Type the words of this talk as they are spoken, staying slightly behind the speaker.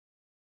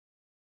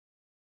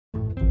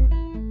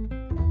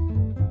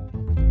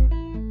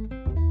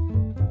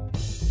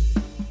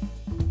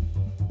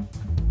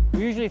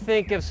We usually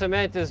think of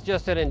cement as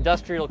just an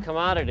industrial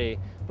commodity,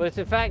 but it's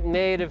in fact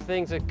made of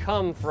things that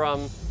come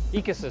from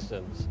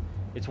ecosystems.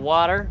 It's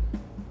water,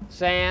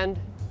 sand,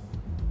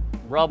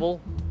 rubble,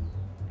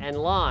 and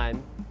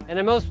lime. And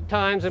in most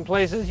times and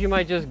places, you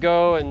might just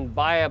go and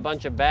buy a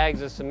bunch of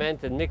bags of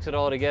cement and mix it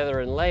all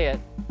together and lay it.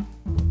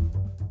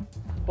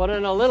 But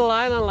on a little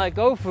island like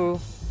Ofu,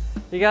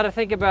 you got to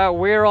think about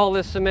where all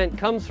this cement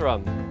comes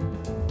from.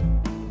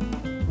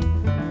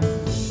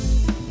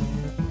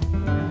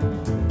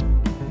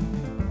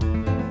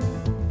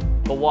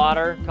 The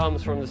water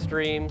comes from the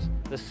streams,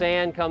 the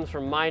sand comes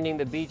from mining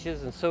the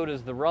beaches, and so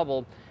does the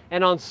rubble.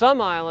 And on some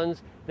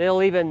islands,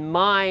 they'll even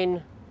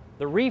mine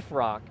the reef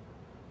rock.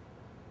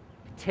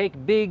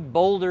 Take big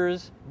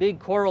boulders, big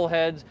coral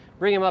heads,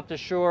 bring them up to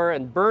shore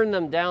and burn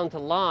them down to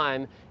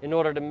lime in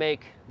order to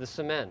make the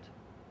cement.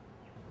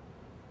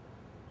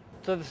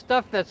 So the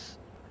stuff that's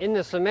in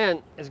the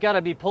cement has got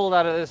to be pulled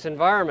out of this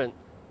environment,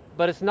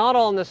 but it's not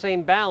all in the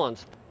same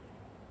balance.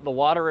 The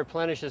water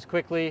replenishes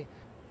quickly.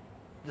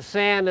 The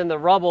sand and the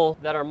rubble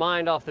that are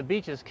mined off the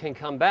beaches can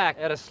come back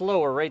at a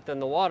slower rate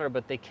than the water,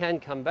 but they can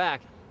come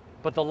back.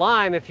 But the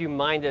lime, if you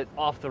mined it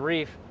off the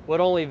reef, would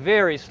only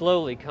very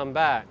slowly come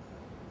back.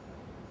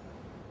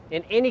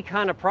 In any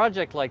kind of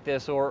project like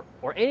this, or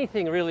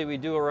anything really we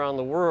do around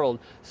the world,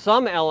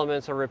 some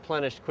elements are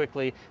replenished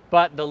quickly,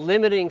 but the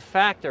limiting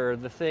factor are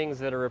the things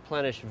that are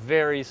replenished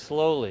very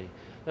slowly.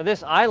 Now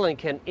this island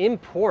can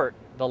import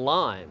the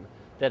lime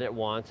that it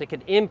wants, it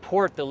can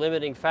import the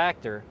limiting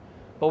factor,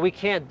 but we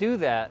can't do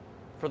that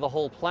for the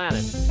whole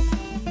planet.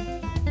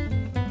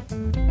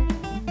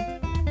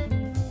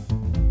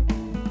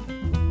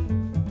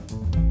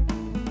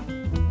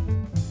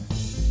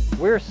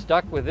 We're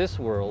stuck with this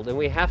world, and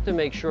we have to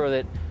make sure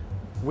that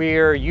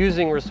we're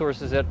using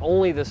resources at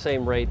only the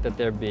same rate that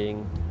they're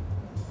being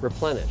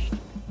replenished.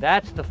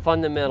 That's the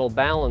fundamental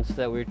balance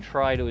that we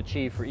try to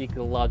achieve for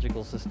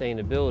ecological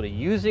sustainability,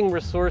 using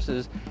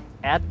resources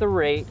at the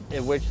rate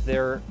at which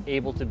they're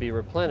able to be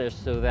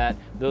replenished so that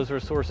those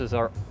resources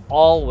are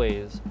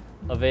always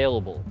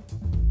available.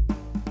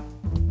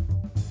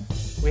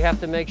 We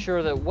have to make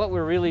sure that what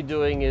we're really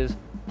doing is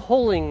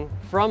pulling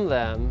from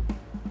them,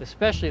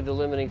 especially the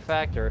limiting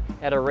factor,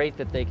 at a rate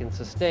that they can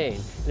sustain.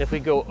 And if we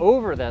go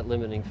over that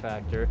limiting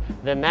factor,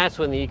 then that's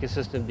when the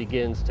ecosystem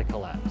begins to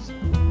collapse.